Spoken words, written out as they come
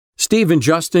Steve and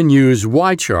Justin use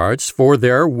YCharts for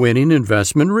their winning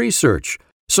investment research.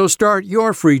 So start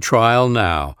your free trial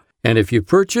now. And if you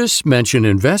purchase, mention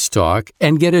InvestTalk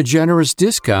and get a generous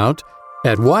discount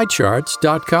at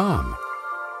YCharts.com.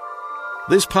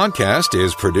 This podcast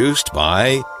is produced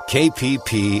by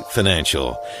KPP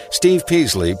Financial. Steve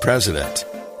Peasley, President.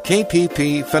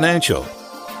 KPP Financial.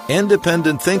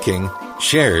 Independent thinking,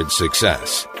 shared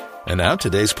success. And now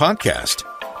today's podcast.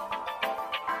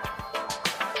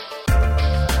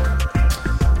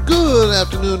 Good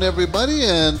afternoon, everybody,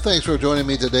 and thanks for joining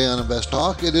me today on Invest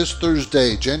Talk. It is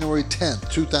Thursday, January 10th,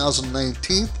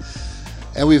 2019,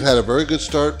 and we've had a very good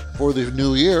start for the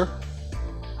new year.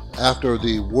 After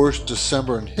the worst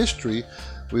December in history,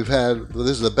 this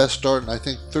is the best start in, I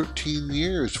think, 13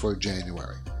 years for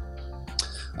January.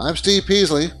 I'm Steve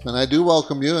Peasley, and I do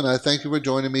welcome you, and I thank you for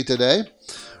joining me today.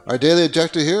 Our daily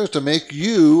objective here is to make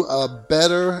you a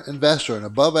better investor, an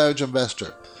above-average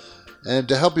investor. And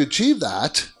to help you achieve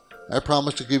that, I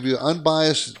promise to give you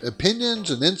unbiased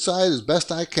opinions and insight as best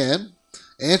I can,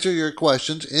 answer your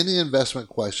questions, any investment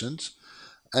questions,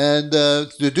 and to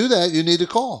do that, you need to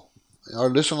call. Our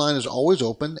listener line is always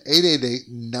open,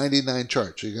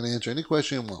 888-99-CHART. So you can answer any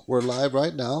question you want. We're live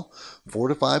right now, 4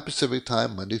 to 5 Pacific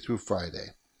time, Monday through Friday.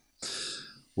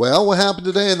 Well, what happened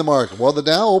today in the market? Well, the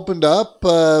Dow opened up.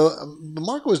 The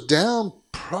market was down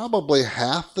probably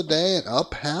half the day and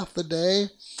up half the day.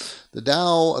 The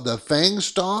Dow, the FANG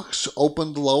stocks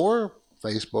opened lower.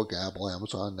 Facebook, Apple,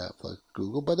 Amazon, Netflix,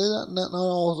 Google, but they not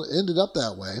all ended up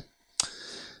that way.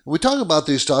 We talk about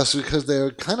these stocks because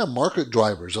they're kind of market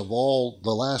drivers of all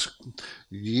the last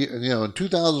year, in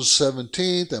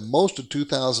 2017 and most of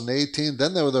 2018.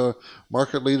 Then they were the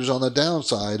market leaders on the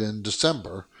downside in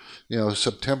December,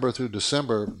 September through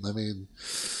December. I mean,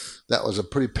 that was a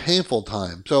pretty painful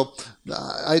time. So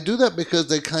I do that because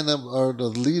they kind of are the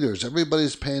leaders.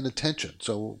 Everybody's paying attention.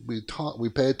 So we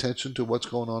pay attention to what's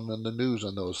going on in the news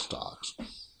on those stocks.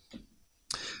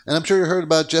 And I'm sure you heard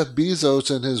about Jeff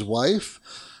Bezos and his wife.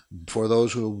 For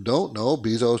those who don't know,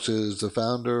 Bezos is the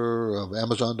founder of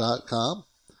Amazon.com,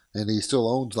 and he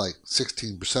still owns like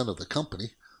 16% of the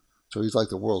company. So he's like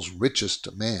the world's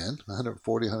richest man,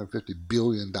 $150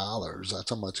 billion. That's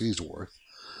how much he's worth.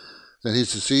 And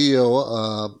he's the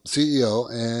CEO,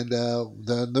 and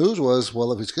the news was,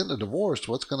 well, if he's getting a divorce,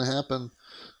 what's going to happen?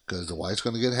 Because the wife's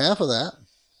going to get half of that.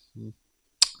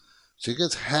 She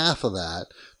gets half of that.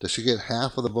 Does she get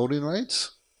half of the voting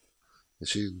rights?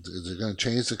 Is it going to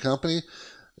change the company?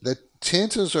 The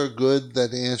chances are good that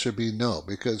the answer be no,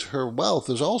 because her wealth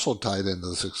is also tied into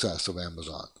the success of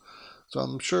Amazon. So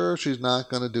I'm sure she's not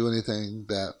going to do anything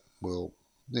that will,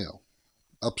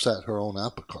 upset her own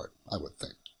apple cart, I would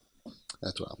think.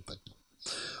 That's what I'm thinking.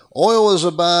 Oil is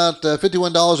about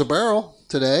 $51 a barrel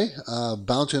today,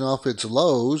 bouncing off its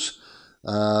lows.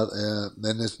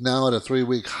 And it's now at a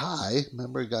 3-week high.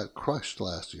 Remember, it got crushed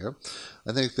last year.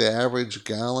 I think the average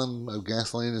gallon of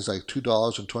gasoline is like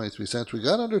 $2.23. We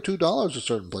got under $2 in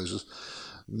certain places.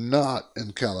 Not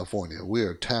in California. We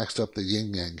are taxed up the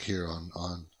yin-yang here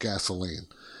on gasoline.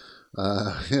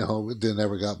 It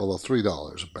never got below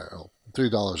 $3 a barrel,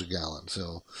 $3 a gallon.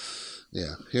 So,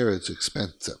 yeah, here it's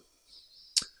expensive.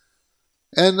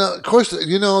 And, of course,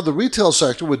 the retail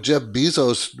sector with Jeff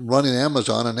Bezos running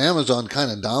Amazon and Amazon kind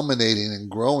of dominating and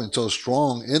growing so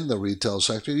strong in the retail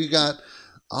sector, you got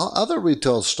other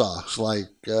retail stocks like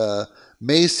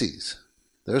Macy's.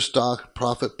 Their stock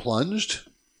profit plunged.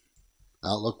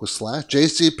 Outlook was slashed.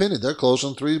 JCPenney, they're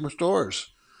closing 3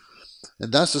 stores.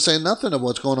 And that's to say nothing of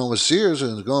what's going on with Sears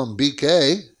and going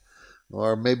BK,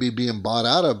 or maybe being bought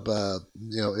out of,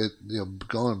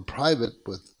 going private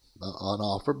with on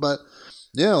offer. But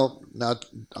now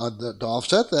to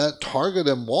offset that, Target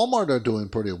and Walmart are doing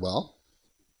pretty well.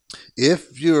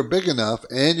 If you're big enough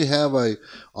and you have a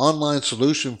online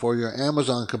solution for your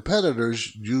Amazon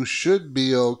competitors, you should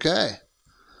be okay.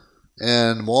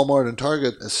 And Walmart and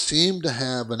Target seem to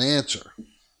have an answer,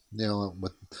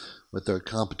 with their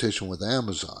competition with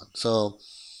Amazon. So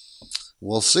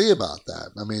we'll see about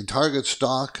that. I mean, Target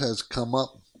stock has come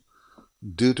up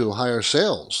due to higher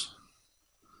sales.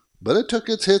 But it took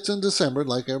its hits in December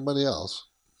like everybody else.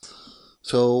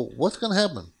 So what's going to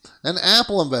happen? And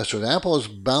Apple investors. Apple has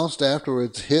bounced after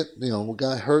its hit,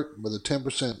 got hurt with a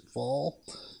 10% fall.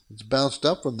 It's bounced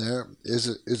up from there. Is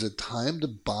it time to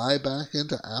buy back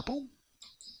into Apple?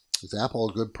 Is Apple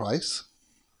a good price?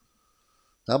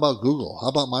 How about Google? How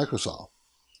about Microsoft?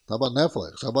 How about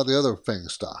Netflix? How about the other FANG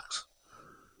stocks?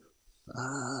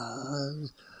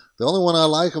 The only one I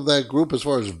like of that group as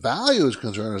far as value is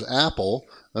concerned is Apple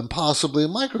and possibly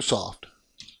Microsoft.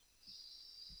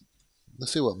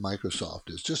 Let's see what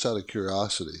Microsoft is, just out of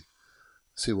curiosity.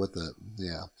 See what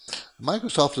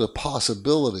Microsoft is a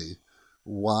possibility.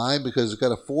 Why? Because it's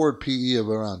got a forward PE of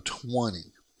around 20.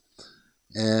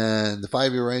 And the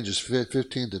 5-year range is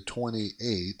 15 to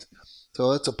 28.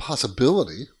 So it's a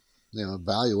possibility,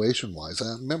 valuation-wise.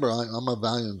 Remember, I'm a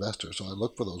value investor, so I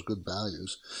look for those good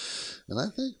values. And I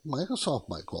think Microsoft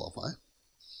might qualify.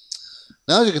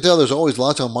 Now, as you can tell, there's always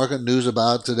lots of market news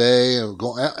about today.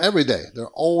 Every day. There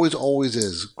always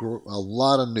is a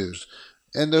lot of news.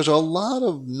 And there's a lot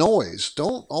of noise.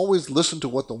 Don't always listen to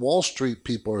what the Wall Street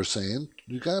people are saying.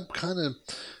 You got to kind of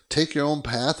take your own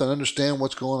path and understand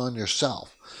what's going on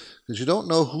yourself. Because you don't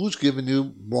know who's giving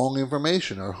you wrong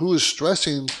information or who is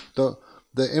stressing the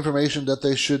information that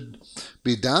they should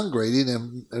be downgrading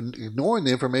and ignoring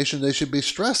the information they should be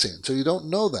stressing. So you don't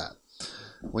know that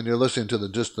when you're listening to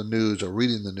just the news or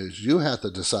reading the news. You have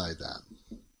to decide that.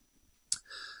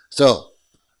 So,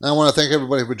 I want to thank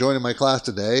everybody for joining my class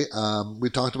today.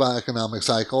 We talked about economic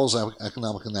cycles,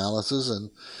 economic analysis, and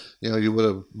you would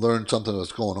have learned something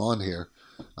that's going on here.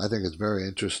 I think it's very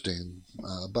interesting.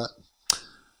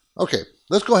 Okay,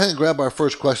 let's go ahead and grab our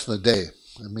first question of the day.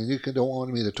 I mean, don't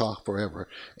want me to talk forever.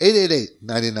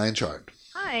 888-99-CHART.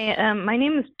 Hi, my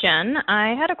name is Jen.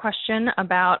 I had a question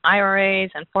about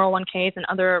IRAs and 401ks and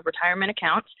other retirement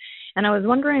accounts. And I was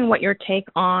wondering what your take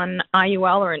on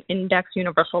IUL or an index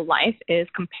universal life is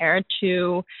compared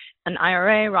to an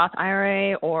IRA, Roth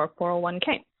IRA, or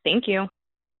 401k. Thank you.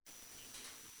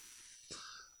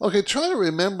 Okay, try to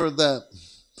remember that.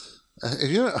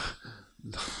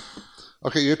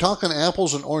 You're talking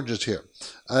apples and oranges here.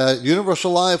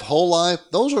 Universal life, whole life,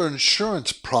 those are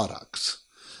insurance products.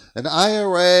 An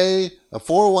IRA, a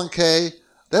 401k,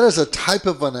 that is a type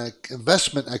of an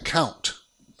investment account.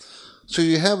 So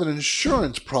you have an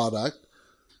insurance product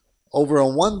over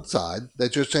on one side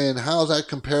that you're saying, how's that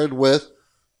compared with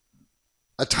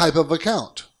a type of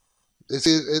account?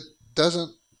 It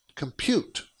doesn't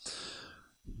compute.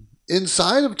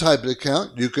 Inside of type of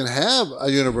account, you can have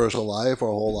a universal life or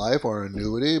a whole life or an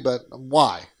annuity, but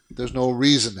why? There's no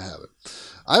reason to have it.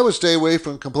 I would stay away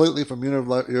completely from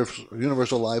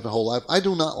universal life and whole life. I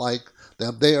do not like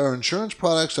them. They are insurance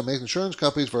products that make insurance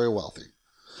companies very wealthy.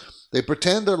 They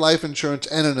pretend they're life insurance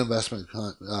and an investment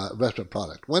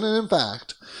product, when in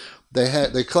fact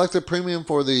they collect the premium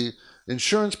for the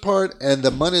insurance part, and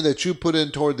the money that you put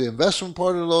in toward the investment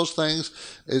part of those things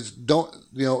is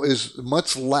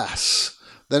much less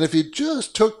than if you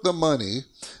just took the money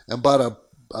and bought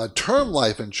a term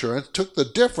life insurance, took the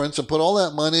difference and put all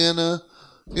that money in a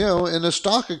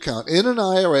stock account, in an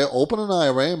IRA, open an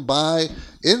IRA and buy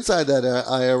inside that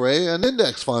IRA an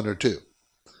index fund or two.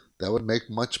 That would make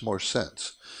much more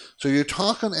sense. So you're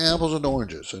talking apples and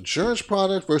oranges. Insurance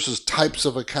product versus types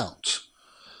of accounts.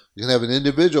 You can have an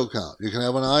individual account. You can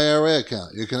have an IRA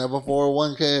account. You can have a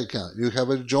 401k account. You can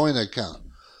have a joint account.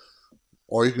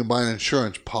 Or you can buy an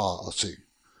insurance policy.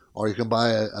 Or you can buy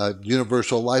a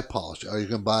universal life policy. Or you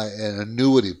can buy an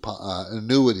annuity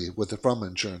from an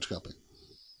insurance company.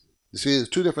 You see, there's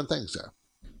two different things there.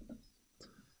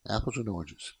 Apples and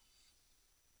oranges.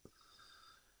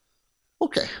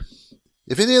 Okay.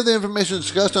 If any of the information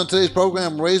discussed on today's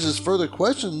program raises further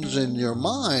questions in your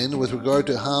mind with regard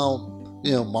to how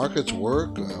markets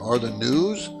work or the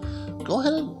news, go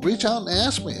ahead and reach out and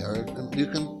ask me, or you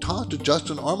can talk to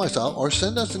Justin or myself, or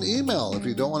send us an email if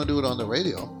you don't want to do it on the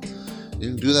radio. You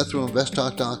can do that through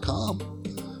investtalk.com.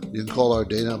 You can call our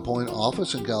Dana Point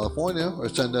office in California, or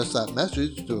send us that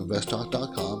message to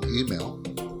investtalk.com email.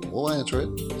 We'll answer it.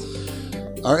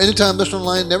 Our anytime listener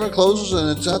line never closes,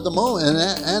 and it's at the moment.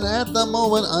 And at the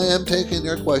moment, I am taking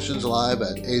your questions live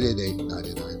at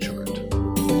 888-99-CHART.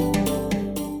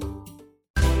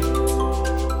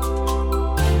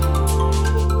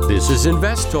 This is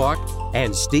Invest Talk,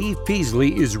 and Steve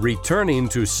Peasley is returning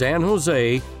to San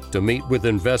Jose to meet with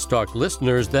Invest Talk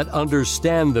listeners that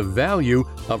understand the value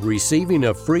of receiving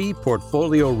a free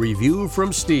portfolio review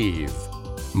from Steve.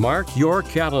 Mark your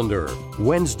calendar,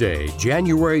 Wednesday,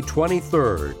 January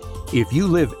 23rd. If you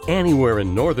live anywhere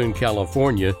in Northern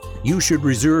California, you should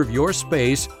reserve your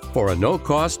space for a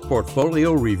no-cost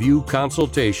portfolio review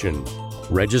consultation.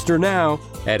 Register now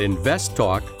at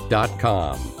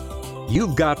investtalk.com.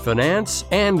 You've got finance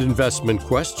and investment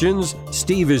questions.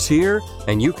 Steve is here,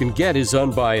 and you can get his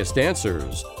unbiased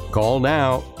answers. Call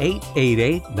now,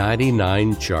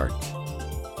 888-99-CHART.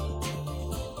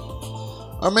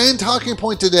 Our main talking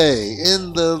point today: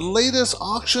 in the latest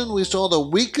auction, we saw the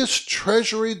weakest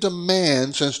Treasury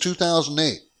demand since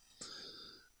 2008.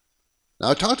 Now,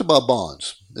 I talked about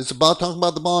bonds. It's about talking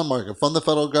about the bond market from the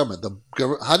federal government.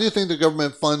 How do you think the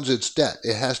government funds its debt?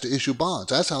 It has to issue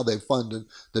bonds. That's how they funded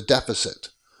the deficit.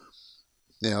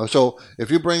 So if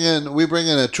we bring in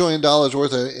 $1 trillion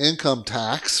worth of income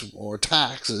tax or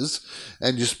taxes,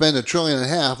 and you spend $1.5 trillion,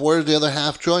 where does the other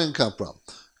 $500 billion come from?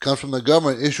 It comes from the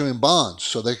government issuing bonds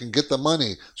so they can get the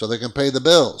money, so they can pay the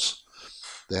bills.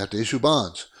 They have to issue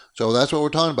bonds. So that's what we're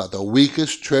talking about, the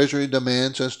weakest Treasury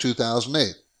demand since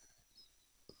 2008.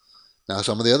 Now,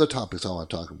 some of the other topics I want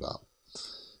to talk about.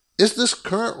 Is this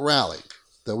current rally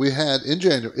that we had in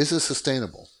January, is it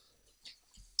sustainable?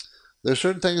 There's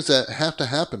certain things that have to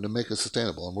happen to make it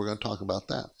sustainable, and we're going to talk about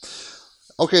that.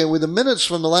 Okay, the minutes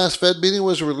from the last Fed meeting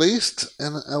was released,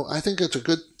 and I think it's a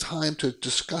good time to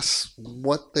discuss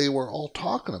what they were all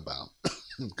talking about,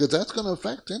 because that's going to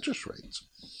affect interest rates.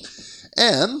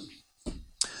 And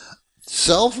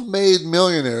self-made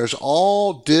millionaires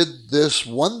all did this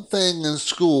one thing in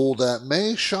school that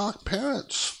may shock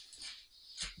parents.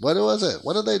 What was it?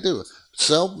 What did they do?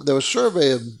 There was a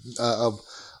survey of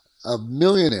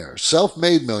millionaires,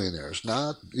 self-made millionaires.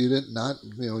 You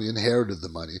inherited the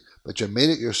money, but you made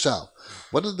it yourself.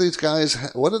 What did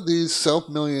these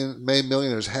self-made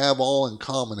millionaires have all in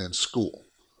common in school?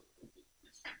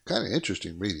 Kind of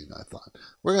interesting reading, I thought.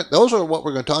 Those are what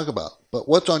we're going to talk about. But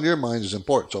what's on your mind is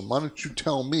important. So why don't you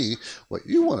tell me what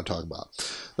you want to talk about?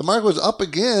 The market was up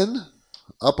again,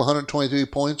 up 123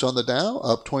 points on the Dow,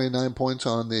 up 29 points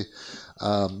on the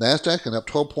NASDAQ, and up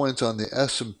 12 points on the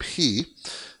S&P.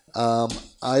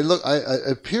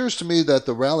 It appears to me that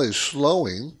the rally is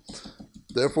slowing.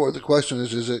 Therefore, the question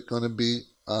is it going to be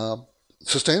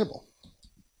sustainable?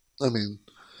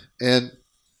 And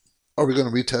are we going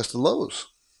to retest the lows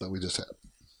that we just had?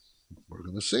 We're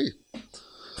going to see.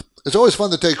 It's always fun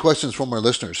to take questions from our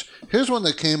listeners. Here's one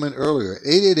that came in earlier,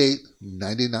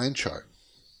 888-99-chart.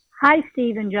 Hi,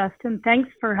 Steve and Justin.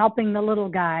 Thanks for helping the little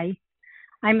guy.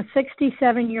 I'm a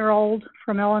 67-year-old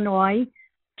from Illinois,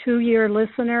 2-year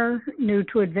listener, new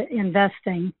to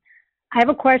investing. I have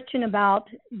a question about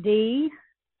DPZ,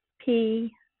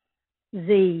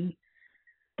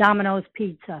 Domino's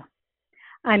Pizza.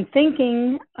 I'm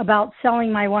thinking about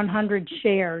selling my 100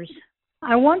 shares.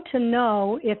 I want to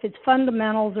know if its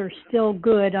fundamentals are still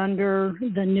good under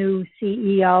the new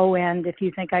CEO and if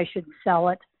you think I should sell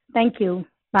it. Thank you.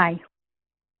 Bye.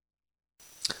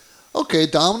 Okay,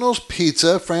 Domino's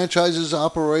Pizza, franchises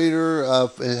operator.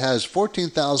 It has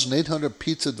 14,800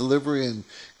 pizza delivery and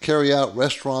carry-out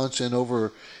restaurants in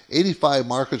over 85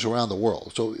 markets around the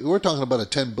world. So we're talking about a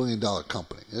 $10 billion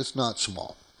company. It's not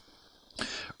small.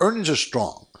 Earnings are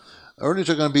strong. Earnings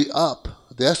are going to be up.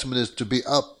 The estimate is to be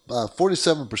up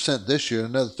 47% this year,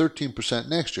 another 13%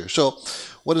 next year. So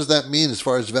what does that mean as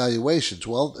far as valuations?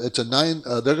 Well, it's they're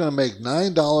going to make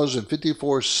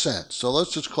 $9.54. So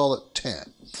let's just call it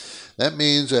 10. That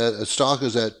means that a stock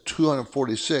is at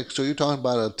 246. So you're talking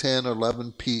about a 10 or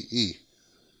 11 PE,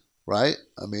 right?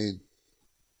 I'm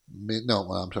talking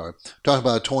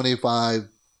about a 25,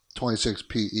 26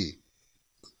 PE,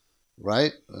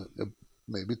 right?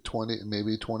 Maybe 20,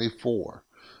 maybe 24.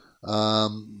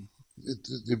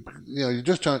 You're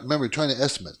just trying to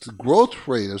estimate. The growth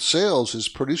rate of sales is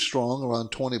pretty strong, around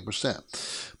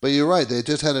 20%. But you're right, they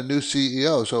just had a new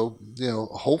CEO, so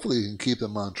hopefully you can keep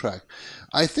them on track.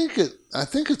 I think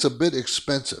it's a bit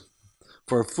expensive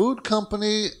for a food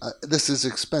company. This is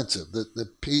expensive. The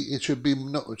PE it should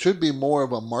be more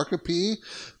of a market PE,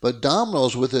 but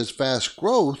Domino's with its fast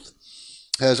growth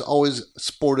has always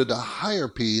sported a higher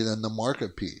PE than the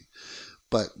market PE.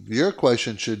 But your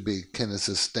question should be, can it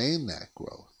sustain that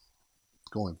growth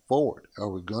going forward? Are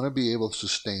we going to be able to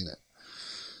sustain it?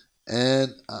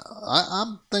 And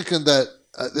I'm thinking that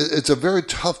it's a very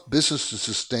tough business to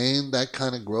sustain that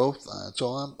kind of growth. So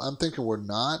I'm thinking we're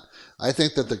not. I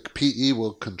think that the PE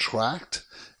will contract,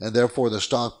 and therefore the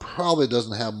stock probably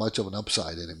doesn't have much of an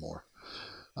upside anymore.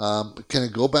 Can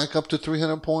it go back up to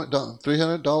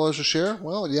 $300 a share?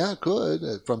 Well, yeah, it could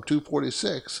from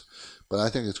 246. But I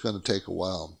think it's going to take a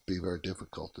while and be very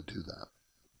difficult to do that.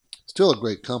 Still a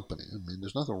great company.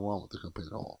 There's nothing wrong with the company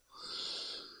at all.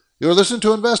 You're listening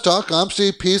to Invest Talk. I'm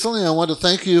Steve Peasley, and I want to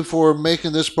thank you for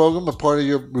making this program a part of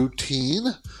your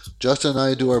routine. Justin and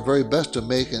I do our very best to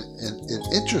make it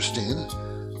interesting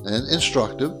and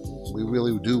instructive. We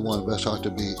really do want Invest Talk to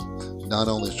be not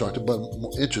only instructive, but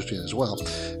interesting as well.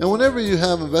 And whenever you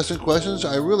have investment questions,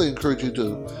 I really encourage you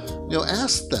to,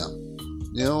 ask them.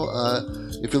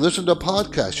 If you listen to a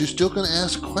podcast, you still can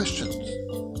ask questions.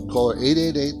 Call our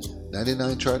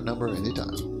 888-99-chart number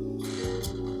anytime.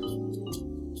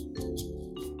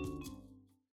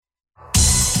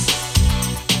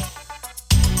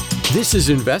 This is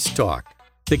Invest Talk,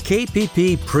 the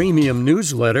KPP Premium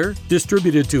newsletter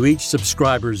distributed to each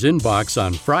subscriber's inbox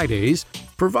on Fridays,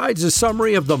 provides a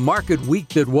summary of the market week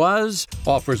that was,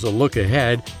 offers a look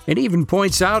ahead, and even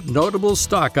points out notable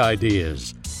stock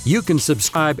ideas. You can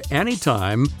subscribe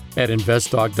anytime at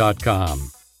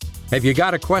investtalk.com. Have you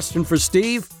got a question for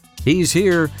Steve? He's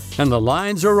here, and the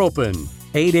lines are open.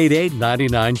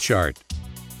 888-99-CHART.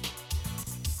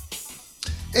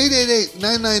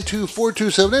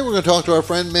 888-992-4278. We're going to talk to our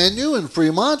friend Manu in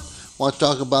Fremont. Wants to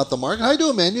talk about the market. How you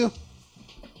doing, Manu?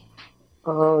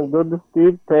 Good,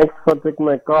 Steve. Thanks for taking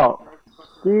my call.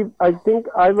 Steve, I think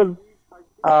I listened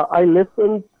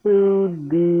to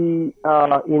the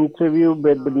interview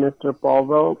with Mr.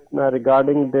 Powell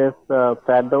regarding this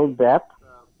federal debt.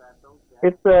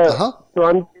 It's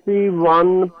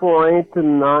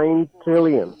 21.9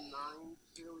 trillion.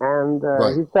 And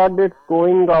Right. he said it's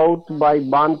going out by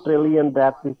 1 trillion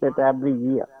deficit every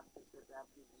year.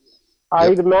 I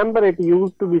remember it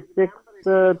used to be 6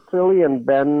 trillion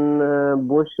when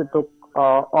Bush took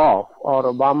off, or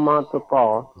Obama took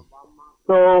off.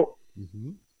 So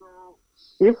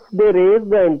if they raise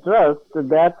the interest,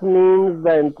 that means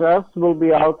the interest will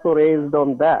be also raised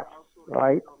on that,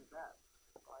 right?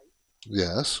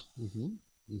 Yes.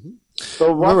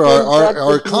 So what Remember, impact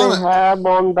our it may have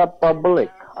on the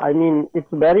public? I mean,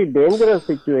 it's a very dangerous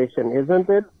situation, isn't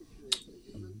it?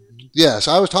 Yes,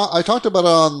 I talked about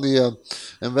it on the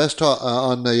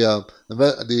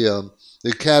the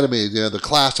academy, the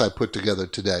class I put together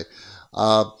today,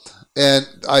 and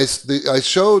I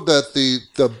showed that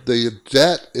the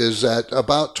debt is at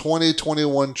about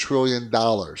 $21 trillion,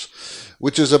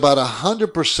 which is about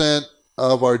 100%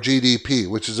 of our GDP,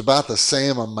 which is about the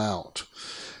same amount.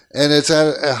 And it's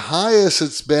at as high as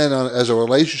it's been as a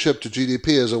relationship to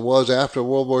GDP as it was after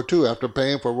World War II, after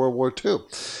paying for World War II.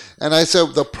 And I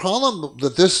said the problem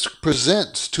that this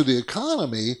presents to the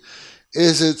economy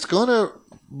is it's going to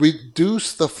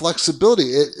reduce the flexibility.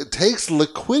 It takes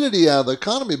liquidity out of the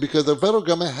economy because the federal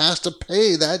government has to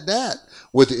pay that debt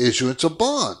with the issuance of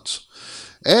bonds.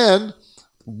 And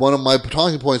one of my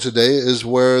talking points today is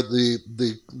where the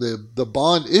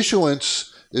bond issuance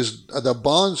is the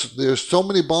bonds. There's so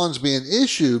many bonds being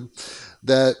issued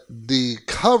that the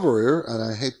cover, and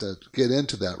I hate to get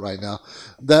into that right now,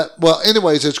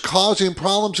 anyways, it's causing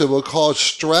problems. It will cause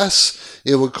stress.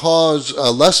 It will cause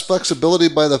less flexibility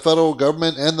by the federal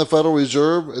government and the Federal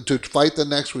Reserve to fight the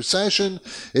next recession.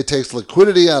 It takes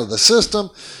liquidity out of the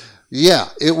system. Yeah,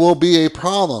 it will be a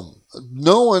problem.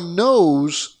 No one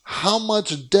knows how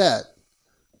much debt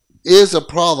is a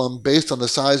problem based on the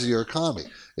size of your economy.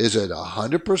 Is it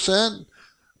 100%?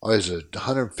 Or is it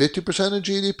 150% of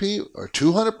GDP? Or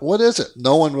 200? What is it?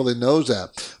 No one really knows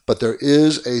that. But there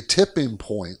is a tipping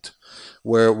point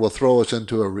where it will throw us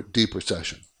into a deep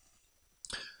recession.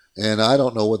 And I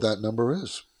don't know what that number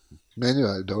is. Manu,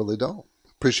 I really don't.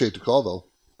 Appreciate the call, though.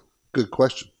 Good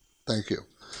question. Thank you.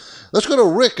 Let's go to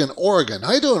Rick in Oregon.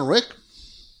 How you doing, Rick?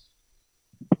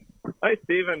 Hi,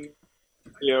 Stephen.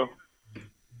 You.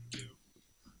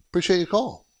 Appreciate your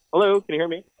call. Hello, can you hear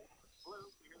me?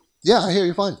 Yeah, I hear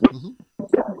you fine.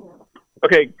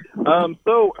 Okay, we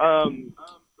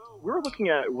were looking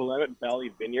at Willamette Valley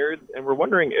Vineyards, and we're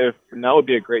wondering if now would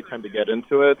be a great time to get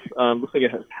into it. Looks like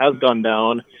it has gone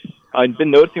down. I've been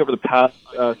noticing over the past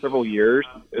several years,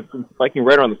 it's been spiking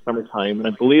right around the summertime, and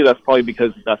I believe that's probably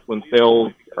because that's when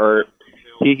sales are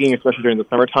peaking, especially during the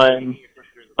summertime.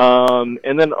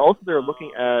 And then also they're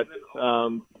looking at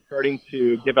starting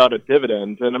to give out a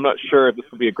dividend, and I'm not sure if this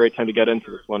would be a great time to get into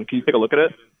this one. Can you take a look at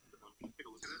it?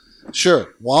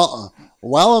 Sure.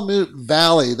 Willamette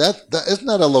Valley, that isn't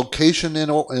that a location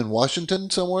in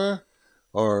Washington somewhere?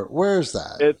 Or where is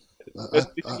that? It's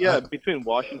between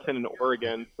Washington and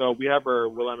Oregon. So we have our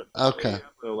Willamette Valley. Okay.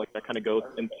 So like that kind of goes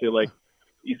into like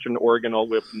eastern Oregon all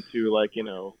the way up into like,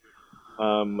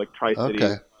 like Tri-Cities.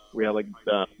 Okay. We have like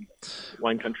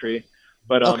wine country.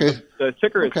 But the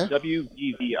ticker is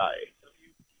WVVI.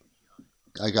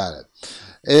 I got it.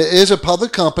 It is a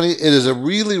public company. It is a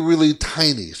really, really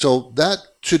tiny. So that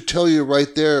should tell you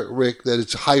right there, Rick, that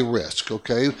it's high risk,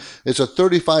 okay? It's a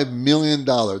 $35 million.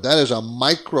 That is a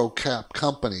micro cap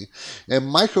company. And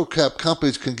micro cap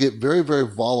companies can get very, very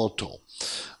volatile.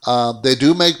 They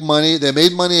do make money. They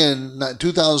made money in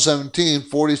 2017,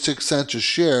 46 cents a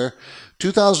share.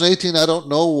 2018, I don't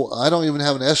know. I don't even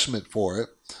have an estimate for it,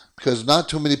 because not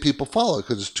too many people follow it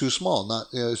because it's too small.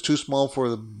 It's too small for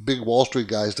the big Wall Street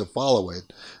guys to follow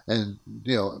it and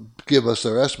give us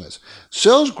their estimates.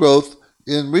 Sales growth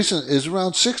in recent is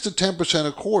around 6 to 10%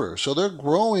 a quarter, so they're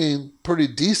growing pretty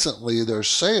decently their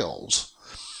sales.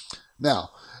 Now,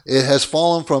 It has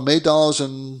fallen from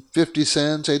 $8.50.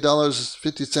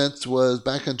 $8.50 was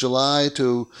back in July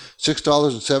to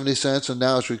 $6.70, and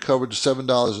now it's recovered to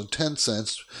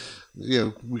 $7.10.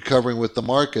 Recovering with the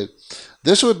market.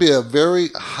 This would be a very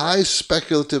high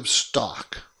speculative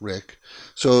stock, Rick.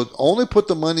 So only put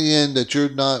the money in that you're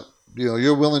not,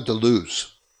 you're willing to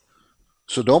lose.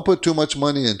 So don't put too much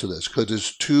money into this because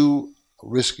it's too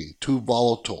risky, too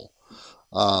volatile.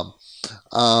 But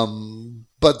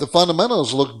the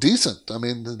fundamentals look decent. I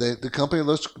mean, the company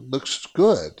looks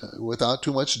good without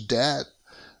too much debt.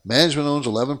 Management owns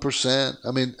 11%.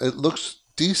 I mean, it looks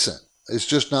decent. It's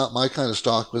just not my kind of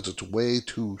stock because it's way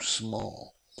too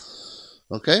small.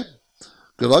 Okay?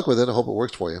 Good luck with it. I hope it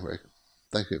works for you, Rick.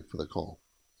 Thank you for the call.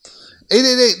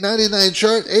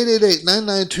 888-99-CHART,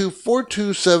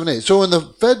 888-992-4278. So in the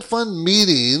Fed Fund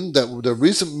meeting, that the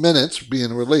recent minutes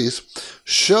being released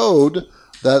showed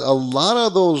that a lot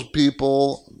of those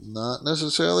people not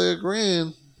necessarily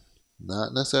agreeing.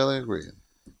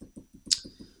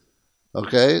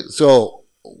 Okay? So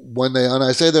when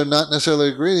I say they're not necessarily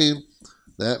agreeing,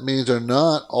 that means they're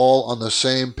not all on the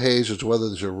same page as whether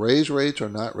they should raise rates or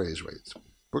not raise rates.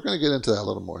 We're going to get into that a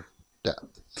little more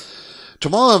depth.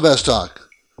 Tomorrow, Invest Talk.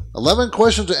 11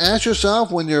 questions to ask yourself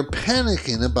when you're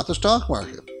panicking about the stock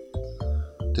market.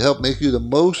 To help make you the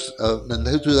most in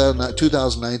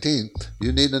 2019,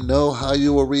 you need to know how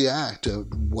you will react to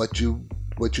what you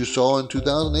saw in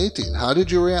 2018. How did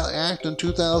you react in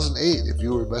 2008 if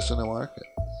you were investing in the market?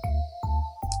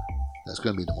 That's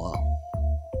going to be tomorrow.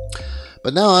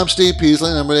 But now I'm Steve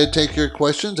Peasley, and I'm ready to take your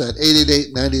questions at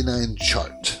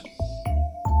 888-99-CHART.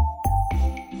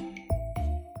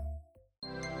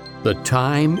 The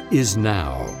time is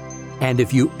now. And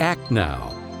if you act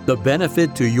now, the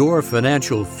benefit to your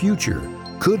financial future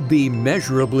could be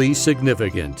measurably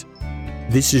significant.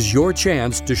 This is your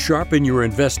chance to sharpen your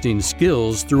investing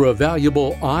skills through a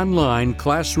valuable online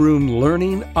classroom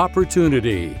learning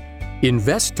opportunity.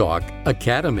 Invest Talk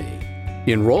Academy.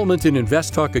 Enrollment in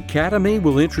Invest Talk Academy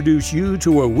will introduce you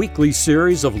to a weekly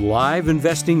series of live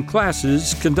investing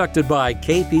classes conducted by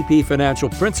KPP Financial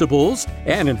Principals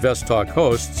and Invest Talk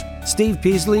hosts Steve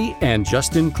Peasley and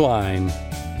Justin Klein.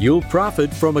 You'll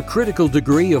profit from a critical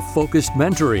degree of focused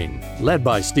mentoring led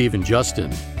by Steve and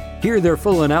Justin. Hear their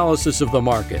full analysis of the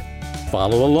market.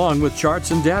 Follow along with charts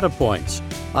and data points.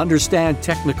 Understand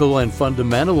technical and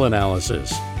fundamental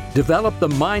analysis. Develop the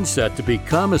mindset to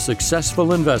become a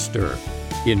successful investor.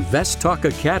 Invest Talk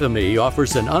Academy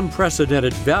offers an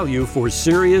unprecedented value for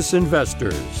serious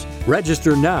investors.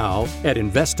 Register now at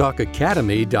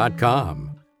investtalkacademy.com.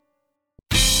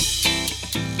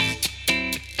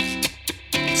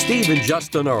 Steve and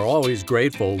Justin are always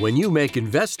grateful when you make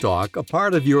Invest Talk a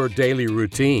part of your daily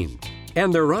routine.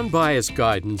 And their unbiased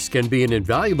guidance can be an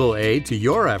invaluable aid to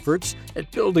your efforts at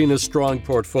building a strong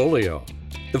portfolio.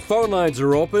 The phone lines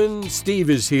are open. Steve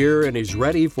is here and he's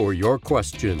ready for your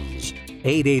questions.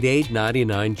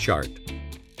 888-99-CHART.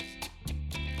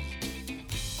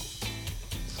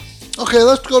 Okay,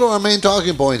 let's go to our main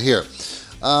talking point here.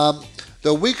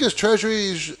 The weakest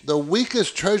treasuries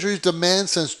demand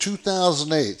since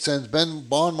 2008 sends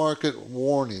bond market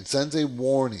warning. Sends a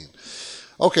warning.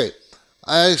 Okay,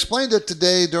 I explained it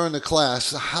today during the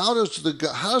class. How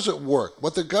does it work?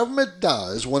 What the government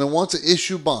does when it wants to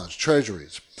issue bonds,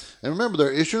 treasuries, and remember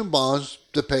they're issuing bonds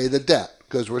to pay the debt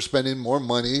because we're spending more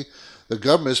money. The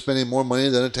government is spending more money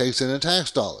than it takes in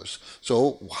tax dollars.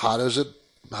 So how does it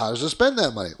spend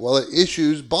that money? Well, it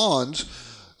issues bonds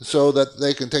so that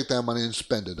they can take that money and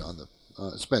spend it.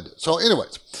 So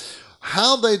anyways,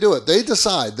 how they do it? They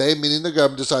decide. Meaning the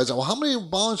government decides. Well, how many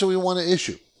bonds do we want to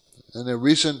issue? And a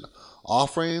recent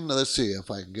offering, let's see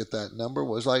if I can get that number,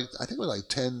 was I think it was like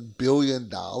 $10 billion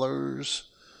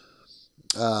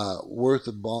worth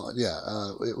of bond.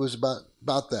 It was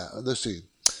about that. Let's see,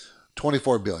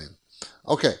 $24 billion.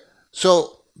 Okay,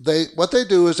 so what they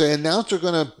do is they announce they're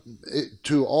going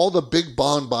to all the big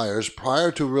bond buyers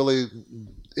prior to really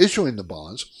issuing the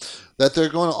bonds that they're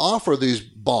going to offer these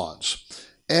bonds,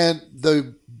 and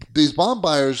these bond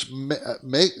buyers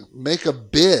make a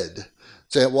bid.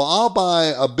 Say, well, I'll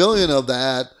buy $1 billion of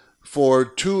that for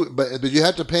but you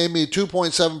have to pay me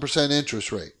 2.7%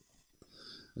 interest rate.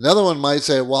 Another one might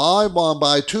say, well, I want to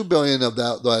buy $2 billion of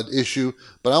that issue,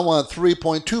 but I want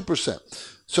 3.2%.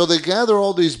 So they gather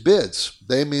all these bids.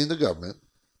 They mean the government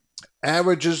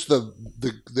averages the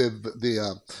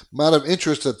amount of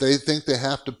interest that they think they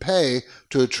have to pay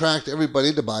to attract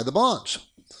everybody to buy the bonds.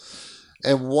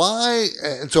 And why?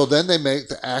 And so then they make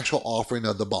the actual offering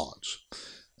of the bonds.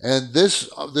 And this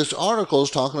article is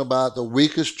talking about the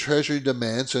weakest treasury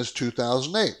demand since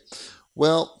 2008.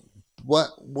 Well,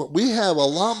 what we have a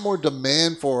lot more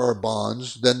demand for our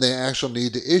bonds than they actually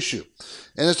need to issue.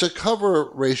 And it's a cover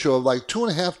ratio of like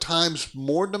 2.5 times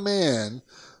more demand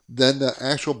than the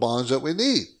actual bonds that we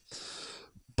need.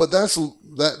 But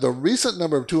the recent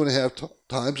number of 2.5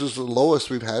 times is the lowest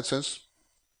we've had since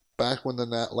back when the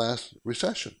last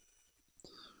recession.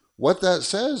 What that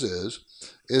says is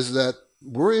that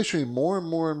we're issuing more and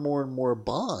more and more and more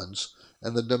bonds,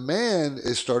 and the demand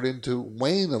is starting to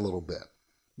wane a little bit.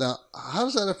 Now, how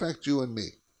does that affect you and me?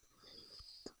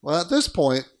 Well, at this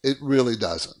point, it really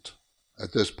doesn't.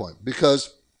 At this point,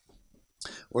 because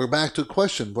we're back to a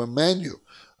question from Manu.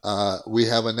 We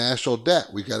have a national debt.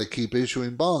 We got to keep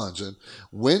issuing bonds. And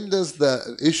when does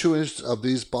the issuance of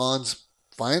these bonds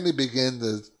finally begin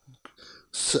to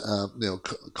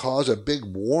cause a big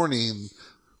warning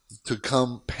to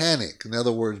come panic? In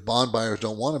other words, bond buyers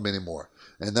don't want them anymore,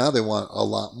 and now they want a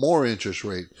lot more interest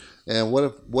rate. And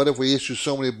what if we issue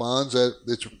so many bonds that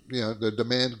the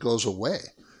demand goes away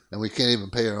and we can't even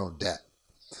pay our own debt?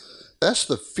 That's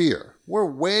the fear. We're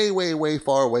way, way, way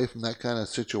far away from that kind of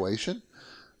situation,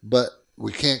 but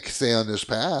we can't stay on this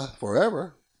path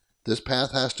forever. This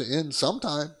path has to end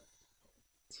sometime.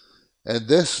 And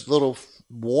this little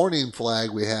warning flag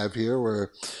we have here,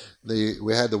 where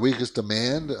we had the weakest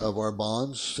demand of our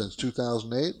bonds since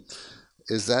 2008,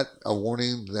 is that a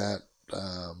warning that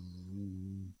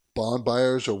bond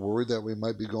buyers are worried that we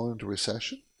might be going into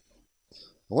recession?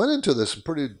 I went into this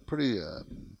pretty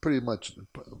much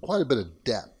quite a bit of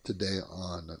depth today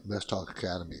on Invest Talk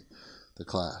Academy, the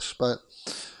class. But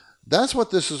that's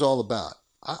what this is all about.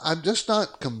 I'm just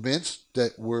not convinced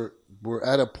that we're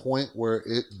at a point where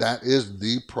that is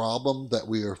the problem that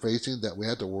we are facing that we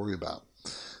have to worry about.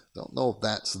 Don't know if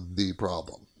that's the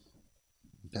problem.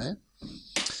 Okay.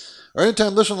 Our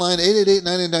anytime listen line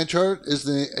 888-99-CHART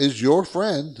is your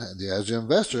friend. As an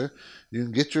investor, you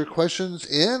can get your questions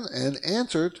in and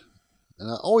answered,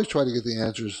 and I always try to get the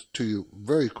answers to you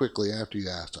very quickly after you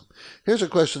ask them. Here's a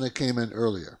question that came in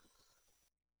earlier.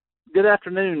 Good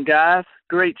afternoon, guys.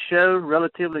 Great show.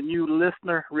 Relatively new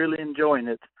listener. Really enjoying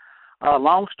it.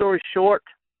 Long story short,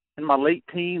 in my late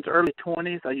teens, early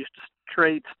 20s, I used to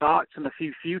trade stocks and a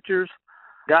few futures.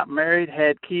 Got married,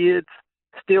 had kids,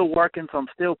 still working, so I'm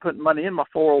still putting money in my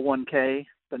 401k.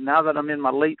 But now that I'm in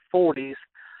my late 40s,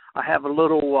 I have a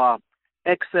little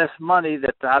excess money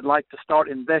that I'd like to start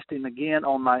investing again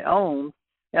on my own.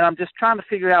 And I'm just trying to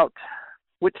figure out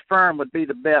which firm would be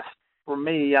the best for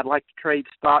me. I'd like to trade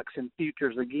stocks and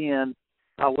futures again,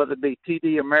 whether it be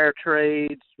TD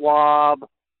Ameritrade, Schwab,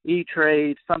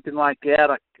 E-Trade, something like that.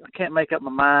 I can't make up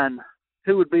my mind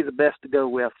who would be the best to go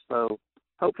with. So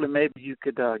hopefully maybe you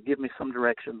could give me some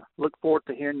direction. Look forward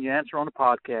to hearing you answer on the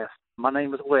podcast. My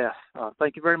name is Wes.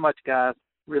 Thank you very much, guys.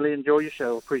 Really enjoy your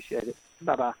show. Appreciate it.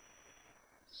 Bye-bye.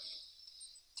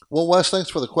 Well, Wes, thanks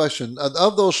for the question.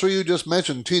 Of those three you just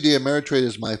mentioned, TD Ameritrade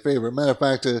is my favorite. Matter of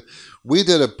fact, we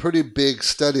did a pretty big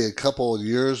study a couple of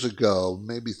years ago,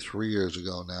 maybe 3 years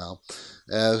ago now,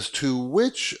 as to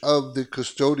which of the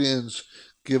custodians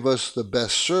give us the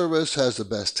best service, has the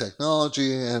best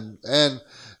technology, and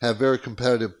have very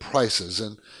competitive prices.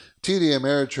 And TD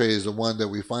Ameritrade is the one that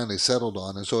we finally settled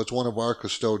on, and so it's one of our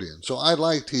custodians. So I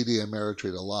like TD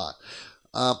Ameritrade a lot.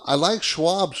 I like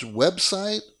Schwab's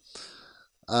website.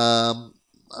 And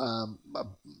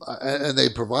they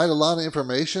provide a lot of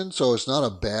information, so it's not a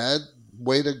bad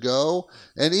way to go.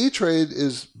 And E-Trade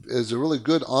is a really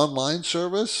good online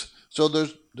service, so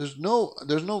there's no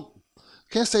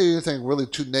can't say anything really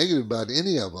too negative about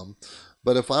any of them.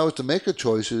 But if I was to make a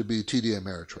choice, it would be TD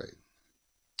Ameritrade.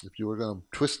 If you were going to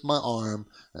twist my arm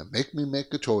and make me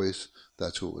make a choice,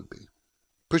 that's who it would be.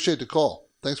 Appreciate the call.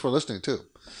 Thanks for listening too.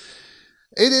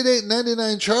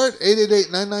 888-99-CHART,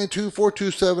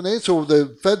 888-992-4278. So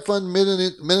the Fed Fund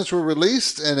minutes were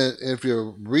released, and if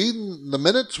you're reading the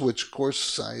minutes, which of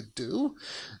course I do,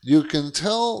 you can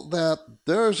tell that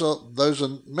there's a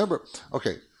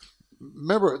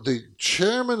remember the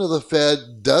chairman of the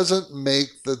Fed doesn't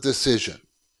make the decision.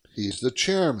 He's the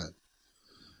chairman.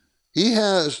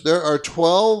 There are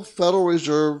 12 Federal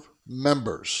Reserve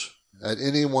members at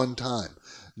any one time,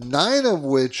 9 of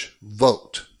which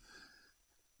vote.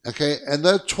 Okay, and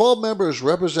the 12 members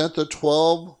represent the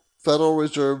 12 Federal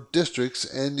Reserve districts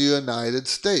in the United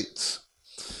States.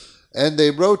 And they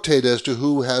rotate as to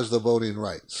who has the voting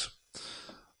rights.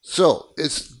 So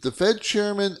it's the Fed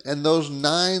chairman and those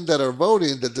 9 that are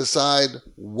voting that decide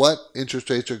what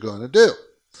interest rates are going to do.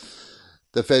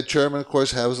 The Fed chairman, of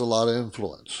course, has a lot of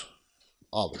influence,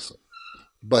 obviously.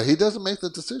 But he doesn't make the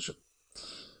decision.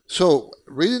 So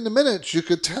reading the minutes, you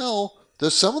could tell that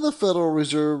some of the Federal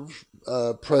Reserve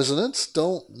presidents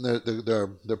they're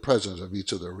presidents of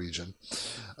each of their region,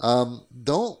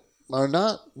 are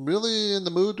not really in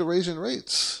the mood to raising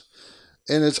rates.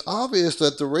 And it's obvious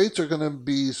that the rates are going to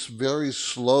be very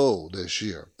slow this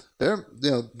year.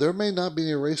 There may not be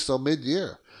any rates till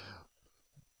mid-year.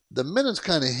 The minutes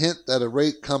kind of hint at a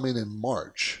rate coming in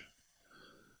March.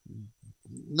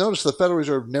 Notice the Federal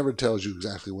Reserve never tells you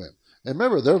exactly when. And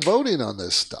remember, they're voting on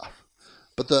this stuff.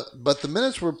 But the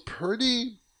minutes were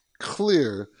pretty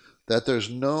clear that there's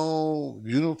no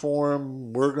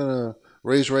uniform, we're going to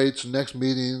raise rates next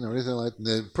meeting or anything like that.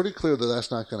 They're pretty clear that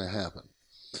that's not going to happen.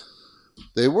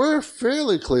 They were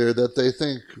fairly clear that they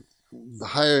think the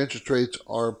higher interest rates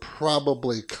are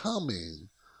probably coming,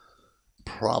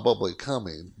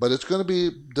 but it's going to be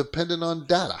dependent on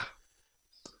data.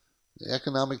 The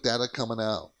economic data coming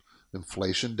out.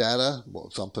 Inflation data, well,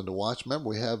 something to watch.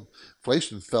 Remember,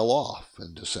 inflation fell off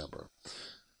in December.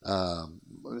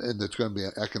 And it's going to be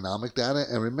economic data.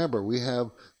 And remember, we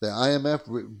have the IMF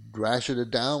ratcheted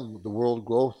down the world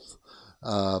growth.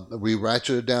 We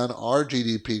ratcheted down our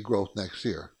GDP growth next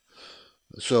year.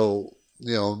 So,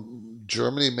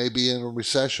 Germany may be in a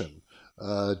recession.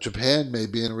 Japan may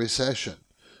be in a recession.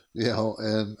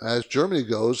 And as Germany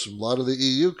goes, a lot of the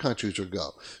EU countries will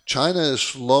go. China is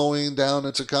slowing down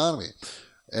its economy.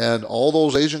 And all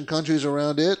those Asian countries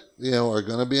around it, are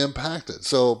going to be impacted.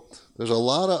 So there's a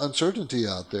lot of uncertainty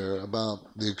out there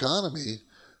about the economy.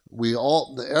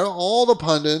 All the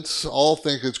pundits all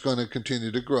think it's going to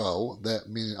continue to grow, that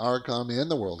meaning our economy and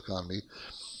the world economy,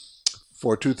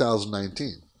 for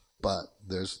 2019. But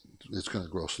it's going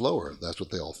to grow slower. That's what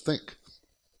they all think.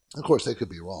 Of course, they could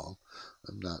be wrong.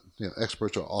 I'm not,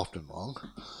 experts are often wrong.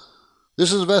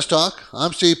 This is Invest Talk.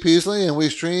 I'm Steve Peasley, and we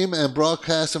stream and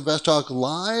broadcast Invest Talk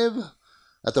live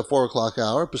at the 4 o'clock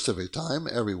hour Pacific time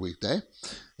every weekday.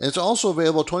 And it's also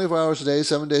available 24 hours a day,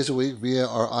 7 days a week via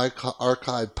our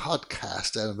archive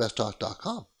podcast at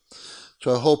investtalk.com.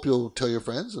 So I hope you'll tell your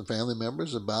friends and family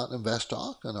members about Invest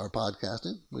Talk and our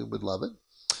podcasting. We would love it.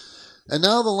 And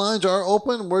now the lines are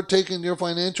open. We're taking your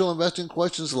financial investing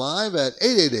questions live at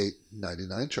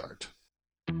 888-99-CHART.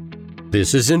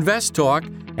 This is Invest Talk,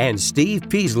 and Steve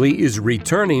Peasley is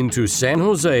returning to San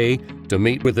Jose to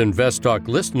meet with Invest Talk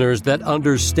listeners that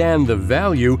understand the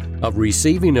value of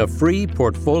receiving a free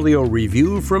portfolio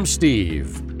review from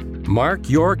Steve. Mark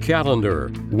your calendar,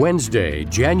 Wednesday,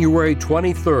 January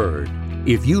 23rd.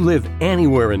 If you live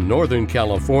anywhere in Northern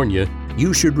California,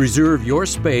 you should reserve your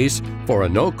space for a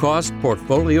no-cost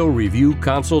portfolio review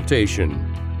consultation.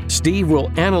 Steve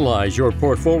will analyze your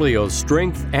portfolio's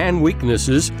strengths and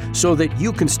weaknesses so that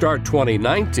you can start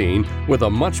 2019 with a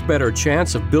much better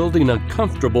chance of building a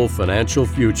comfortable financial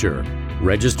future.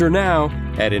 Register now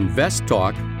at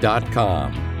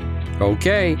investtalk.com.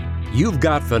 Okay, you've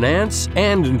got finance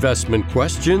and investment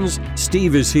questions.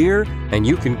 Steve is here, and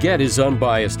you can get his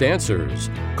unbiased answers.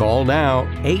 Call now,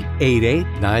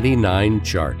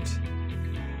 888-99-CHART.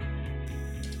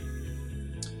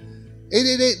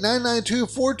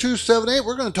 888-992-4278.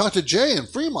 We're going to talk to Jay in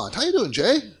Fremont. How you doing,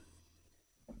 Jay?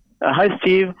 Hi,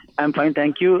 Steve. I'm fine,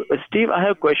 thank you. Steve, I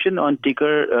have a question on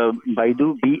ticker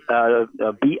Baidu,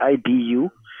 BIDU.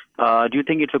 Do you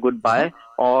think it's a good buy,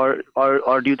 or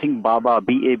do you think BABA,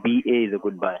 BABA, is a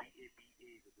good buy?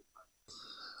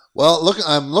 Well,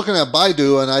 I'm looking at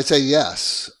Baidu, and I say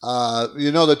yes.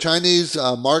 The Chinese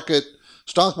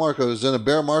stock market was in a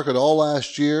bear market all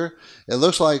last year. It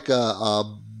looks like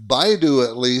Baidu,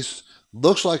 at least,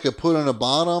 looks like it put in a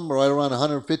bottom right around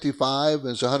 155.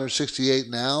 It's 168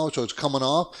 now, so it's coming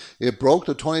off. It broke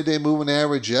the 20-day moving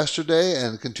average yesterday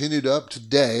and continued up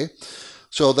today.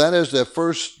 So that is the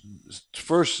first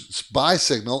buy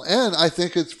signal, and I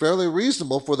think it's fairly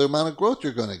reasonable for the amount of growth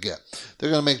you're going to get. They're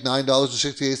going to make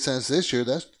 $9.68 this year.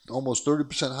 That's almost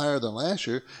 30% higher than last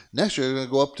year. Next year, they're going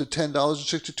to go up to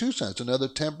 $10.62, another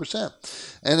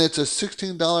 10%. And it's a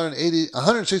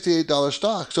 $168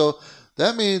 stock. So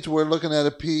that means we're looking at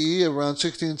a PE around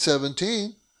 16,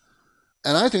 17.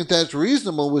 And I think that's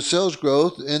reasonable with sales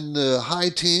growth in the high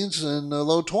teens and the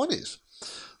low 20s.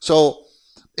 So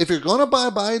if you're going to buy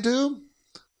Baidu,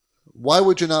 why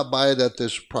would you not buy it at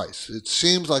this price? It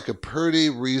seems like a pretty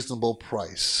reasonable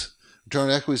price. Return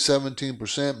on equity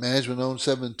 17%, management owned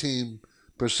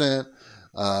 17%.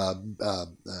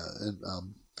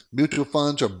 Mutual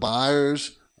funds are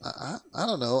buyers. I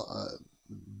don't know.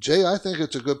 Jay, I think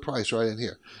it's a good price right in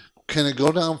here. Can it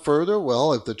go down further?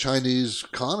 Well, if the Chinese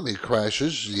economy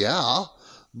crashes, yeah.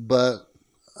 But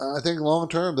I think long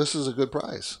term, this is a good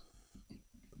price.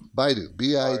 Baidu,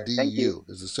 BIDU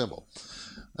is the symbol.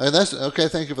 And that's okay.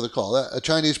 Thank you for the call. A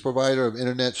Chinese provider of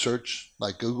internet search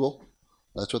like Google,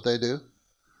 that's what they do.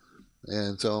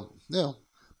 And so,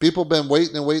 people have been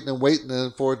waiting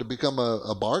for it to become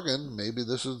a bargain. Maybe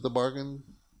this is the bargain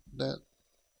that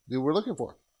you were looking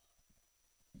for.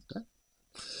 Okay.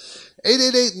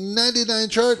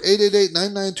 888-99-CHART,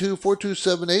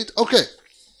 888-992-4278. Okay.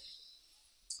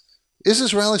 Is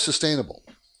this rally sustainable?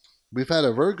 We've had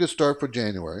a very good start for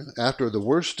January after the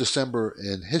worst December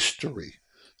in history.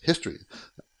 Excuse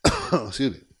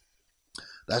me.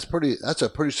 That's a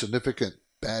pretty significant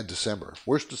bad December.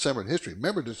 Worst December in history.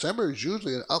 Remember, December is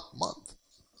usually an up month.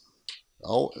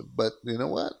 Oh, but you know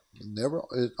what?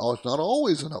 It's not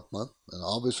always an up month, and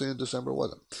obviously in December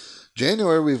wasn't.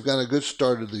 January, we've got a good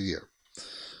start of the year.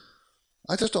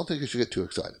 I just don't think you should get too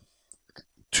excited.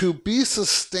 To be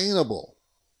sustainable,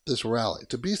 this rally,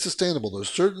 to be sustainable, there's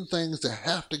certain things that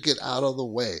have to get out of the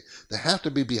way. They have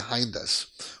to be behind us.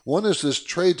 One is this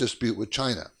trade dispute with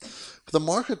China. For the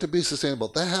market to be sustainable,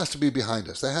 that has to be behind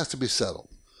us. That has to be settled.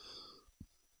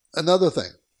 Another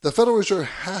thing, the Federal Reserve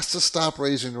has to stop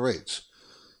raising rates.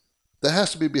 That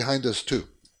has to be behind us too.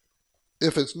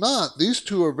 If it's not, these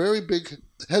two are very big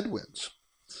headwinds.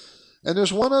 And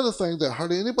there's one other thing that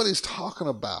hardly anybody's talking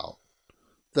about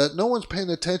that no one's paying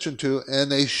attention to,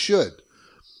 and they should.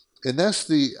 And that's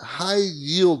the high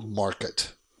yield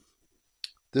market.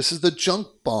 This is the junk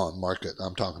bond market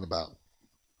I'm talking about.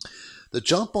 The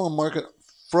junk bond market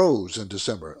froze in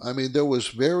December. I mean, there was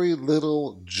very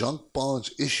little junk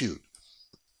bonds issued.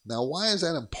 Now, why is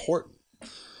that important?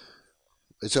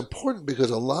 It's important because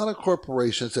a lot of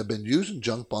corporations have been using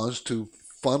junk bonds to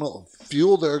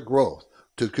fuel their growth,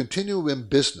 to continue in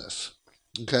business.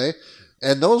 Okay?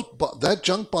 And that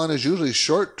junk bond is usually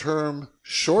short-term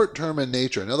in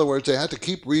nature. In other words, they have to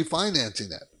keep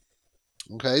refinancing it,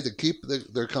 okay, to keep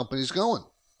their companies going.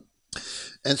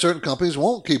 And certain companies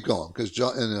won't keep going because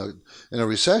in a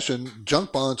recession,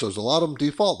 junk bonds, there's a lot of them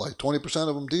default, like 20%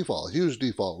 of them default, a huge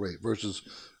default rate versus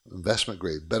investment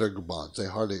grade, better bonds. They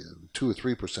hardly 2 or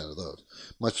 3% of those,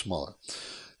 much smaller.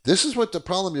 This is what the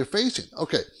problem you're facing.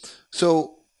 Okay,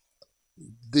 so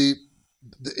if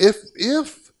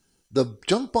the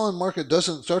junk bond market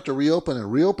doesn't start to reopen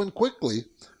and reopen quickly,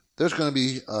 there's going to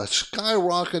be a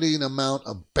skyrocketing amount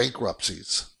of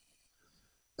bankruptcies.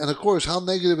 And of course, how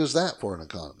negative is that for an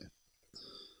economy?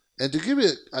 And to give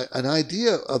you an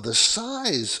idea of the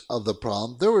size of the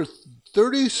problem, there were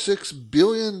 $36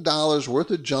 billion worth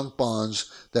of junk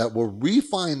bonds that were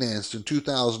refinanced in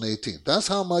 2018. That's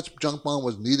how much junk bond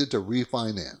was needed to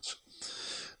refinance.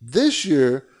 This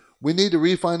year, we need to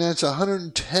refinance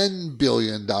 $110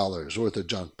 billion worth of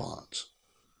junk bonds.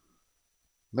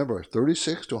 Remember,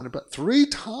 36 to 100, 3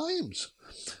 times.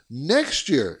 Next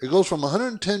year, it goes from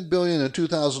 $110 billion in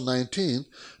 2019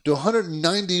 to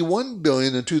 $191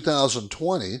 billion in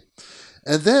 2020.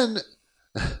 And then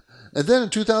in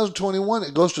 2021,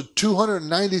 it goes to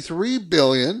 $293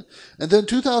 billion. And then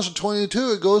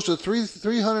 2022, it goes to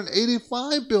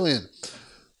 $385 billion.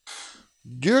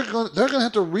 They're going to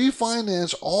have to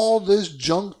refinance all this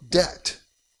junk debt.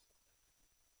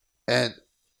 And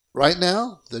right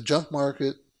now, the junk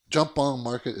bond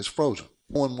market is frozen.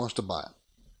 No one wants to buy it.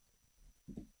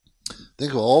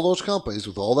 Think of all those companies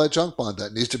with all that junk bond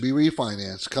that needs to be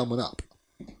refinanced coming up.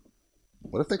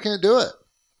 What if they can't do it?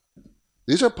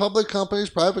 These are public companies,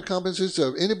 private companies,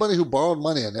 anybody who borrowed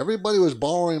money, and everybody was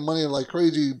borrowing money like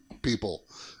crazy people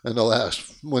in the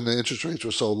when the interest rates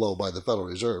were so low by the Federal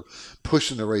Reserve,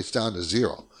 pushing the rates down to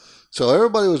zero. So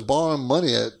everybody was borrowing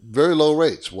money at very low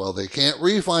rates. Well, they can't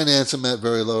refinance them at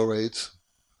very low rates.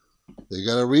 They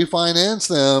got to refinance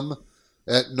them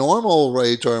at normal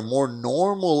rates or more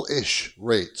normal-ish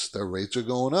rates. Their rates are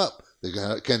going up.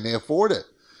 Can they afford it?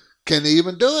 Can they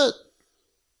even do it?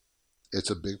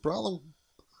 It's a big problem.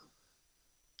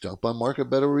 Junk bond market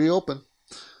better reopen.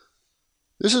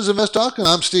 This is Invest Talk, and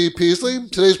I'm Steve Peasley.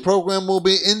 Today's program will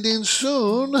be ending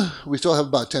soon. We still have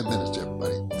about 10 minutes,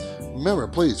 everybody. Remember,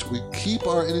 please, we keep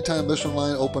our Anytime Listener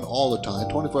line open all the time,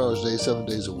 24 hours a day, 7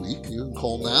 days a week. You can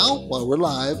call now while we're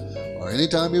live or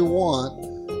anytime you want,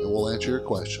 and we'll answer your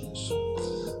questions.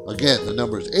 Again, the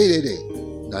number is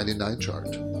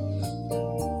 888-99-CHART.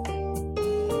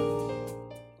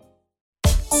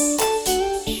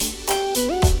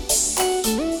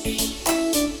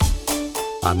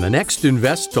 On the next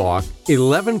Invest Talk,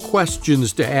 11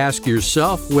 questions to ask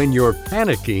yourself when you're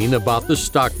panicking about the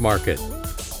stock market.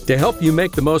 To help you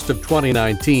make the most of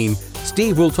 2019,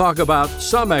 Steve will talk about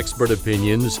some expert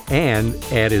opinions and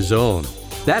add his own.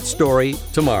 That story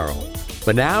tomorrow.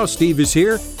 But now Steve is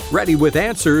here, ready with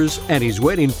answers, and he's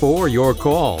waiting for your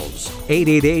calls.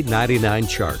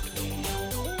 888-99-CHART.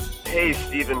 Hey,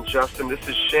 Steve and Justin. This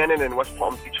is Shannon in West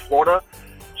Palm Beach, Florida.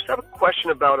 Just have a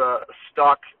question about a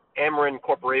stock Amarin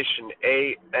Corporation,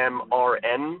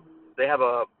 AMRN. They have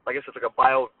I guess it's like a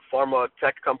biopharma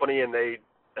tech company, and they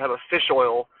have a fish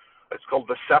oil. It's called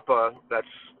Vasepa that's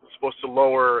supposed to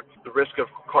lower the risk of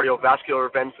cardiovascular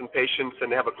events in patients,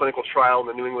 and they have a clinical trial in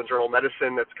the New England Journal of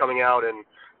Medicine that's coming out. And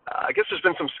I guess there's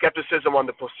been some skepticism on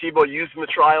the placebo used in the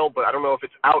trial, but I don't know if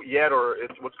it's out yet or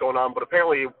it's what's going on. But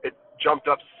apparently it jumped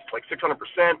up like 600%,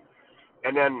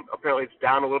 and then apparently it's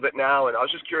down a little bit now. And I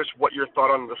was just curious what your thought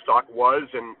on the stock was,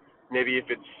 and maybe if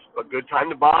it's a good time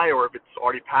to buy or if it's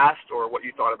already passed, or what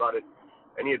you thought about it.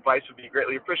 Any advice would be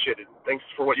greatly appreciated. Thanks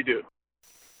for what you do.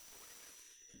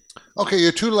 Okay,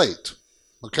 you're too late.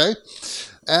 Okay?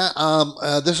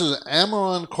 This is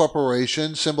Amarin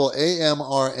Corporation, symbol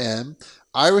AMRN,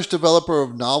 Irish developer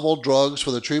of novel drugs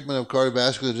for the treatment of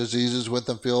cardiovascular diseases with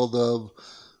the field of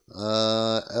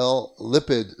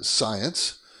lipid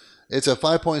science. It's a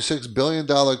 $5.6 billion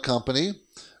company.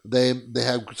 They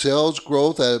have sales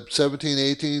growth at 17,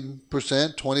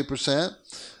 18%, 20%.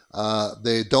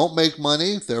 They don't make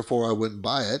money, therefore I wouldn't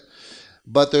buy it.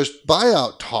 But there's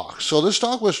buyout talks. So this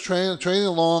stock was trading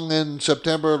along in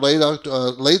September,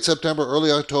 late September,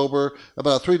 early October,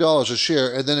 about $3 a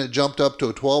share, and then it jumped up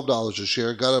to $12 a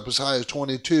share, got up as high as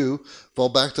 22, fell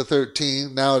back to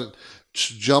 13. Now it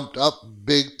jumped up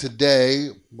big today.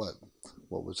 What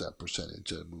was that percentage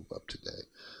that moved up today?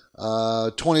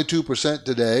 22%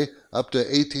 today, up to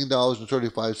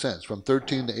 $18.35, from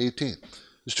 13 to 18.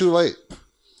 It's too late.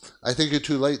 I think you're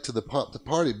too late to the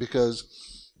party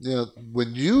because, you know,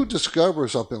 when you discover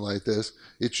something like this,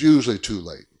 it's usually too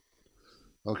late.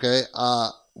 Okay?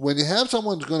 When you have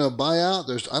someone who's going to buy out,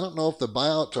 I don't know if the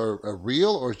buyouts are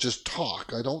real or it's just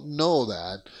talk. I don't know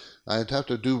that. I'd have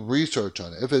to do research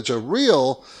on it. If it's a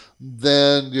real,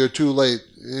 then you're too late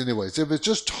anyways. If it's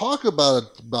just talk about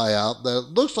a buyout,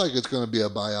 that looks like it's going to be a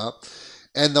buyout,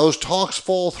 and those talks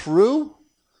fall through,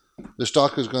 the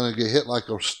stock is going to get hit like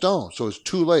a stone. So it's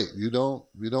too late. You don't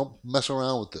mess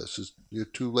around with this. You're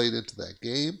too late into that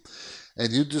game,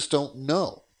 and you just don't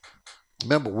know.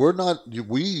 Remember, we're not, you,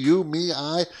 me,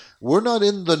 we're not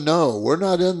in the know. We're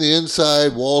not in the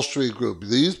inside Wall Street group.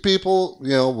 These people,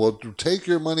 will take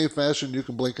your money faster than you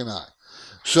can blink an eye.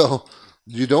 So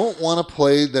you don't want to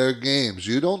play their games.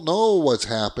 You don't know what's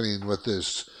happening with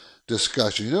this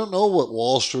discussion. You don't know what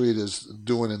Wall Street is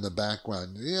doing in the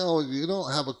background. You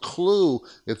don't have a clue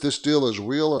if this deal is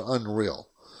real or unreal.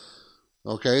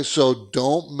 Okay, so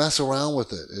don't mess around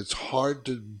with it. It's hard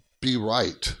to be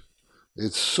right.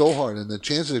 It's so hard, and the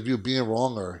chances of you being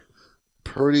wrong are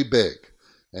pretty big.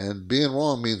 And being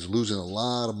wrong means losing a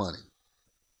lot of money.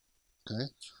 Okay,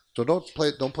 so don't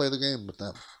play the game with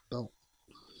them. Don't.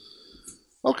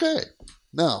 Okay.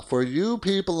 Now, for you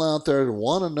people out there who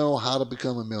want to know how to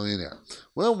become a millionaire,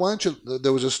 well,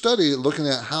 there was a study looking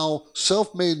at how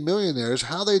self-made millionaires,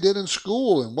 how they did in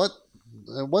school and what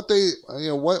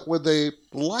would they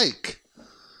like.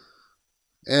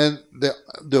 And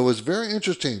that was very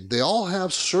interesting. They all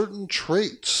have certain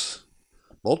traits.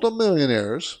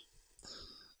 Multimillionaires,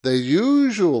 they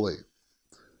usually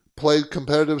played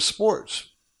competitive sports.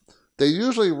 They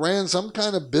usually ran some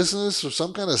kind of business or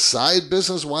some kind of side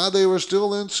business while they were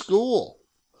still in school.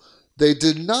 They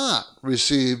did not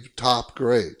receive top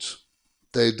grades.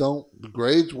 The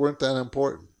grades weren't that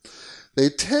important. They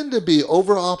tend to be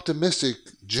over-optimistic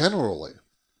generally.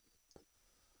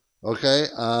 Okay?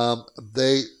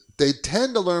 They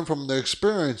tend to learn from their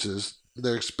experience,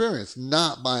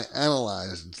 not by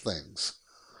analyzing things.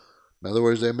 In other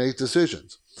words, they make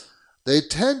decisions. They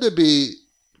tend to be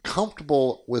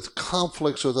comfortable with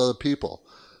conflicts with other people.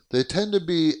 They tend to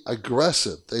be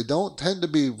aggressive. They don't tend to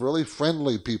be really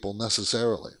friendly people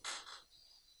necessarily.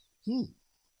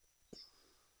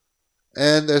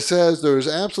 And it says there is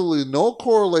absolutely no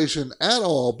correlation at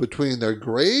all between their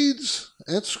grades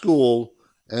at school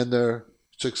and their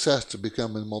success to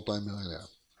become a multimillionaire.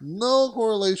 No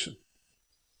correlation.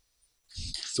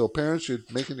 So parents, you're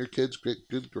making your kids get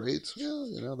good grades.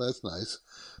 Yeah, that's nice.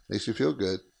 Makes you feel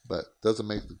good, but doesn't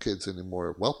make the kids any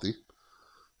more wealthy.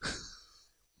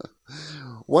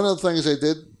 One of the things they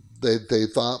did, they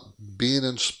thought being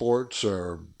in sports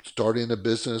or starting a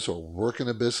business or working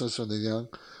a business when they're young,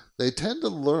 they tend to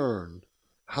learn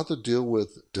how to deal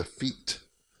with defeat,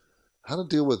 how to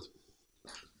deal with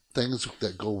things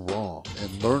that go wrong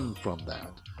and learn from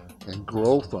that and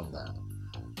grow from that.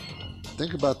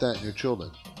 Think about that in your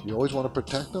children. You always want to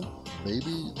protect them.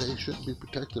 Maybe they shouldn't be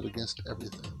protected against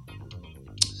everything.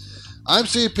 I'm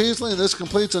Steve Peasley, and this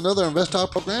completes another Invest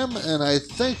Talk program, and I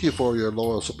thank you for your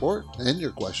loyal support and your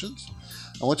questions.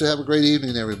 I want you to have a great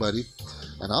evening, everybody,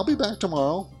 and I'll be back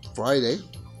tomorrow, Friday,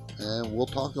 and we'll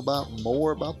talk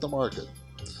more about the market.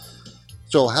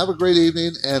 So have a great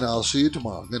evening, and I'll see you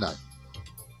tomorrow. Good night.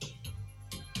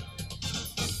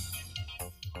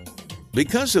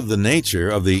 Because of the nature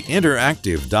of the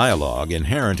interactive dialogue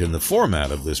inherent in the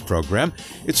format of this program,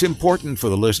 it's important for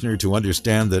the listener to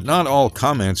understand that not all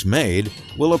comments made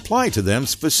will apply to them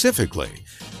specifically.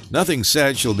 Nothing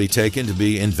said shall be taken to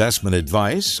be investment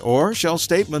advice, or shall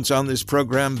statements on this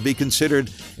program be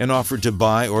considered an offer to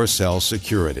buy or sell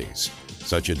securities.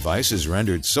 Such advice is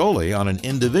rendered solely on an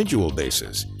individual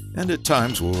basis, and at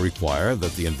times will require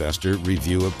that the investor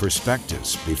review a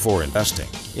prospectus before investing.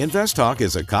 InvestTalk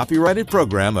is a copyrighted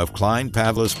program of Klein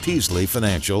Pavlis Peasley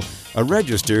Financial, a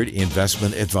registered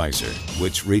investment advisor,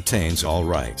 which retains all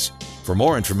rights. For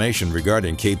more information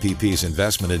regarding KPP's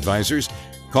investment advisors,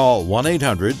 call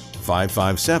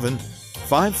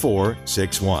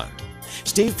 1-800-557-5461.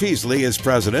 Steve Peasley is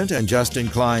President and Justin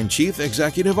Klein Chief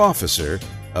Executive Officer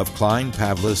of Klein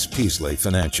Pavlis Peasley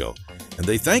Financial. And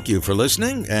they thank you for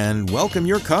listening and welcome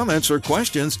your comments or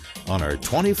questions on our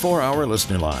 24-hour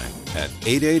listener line at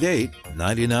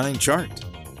 888-99-CHART.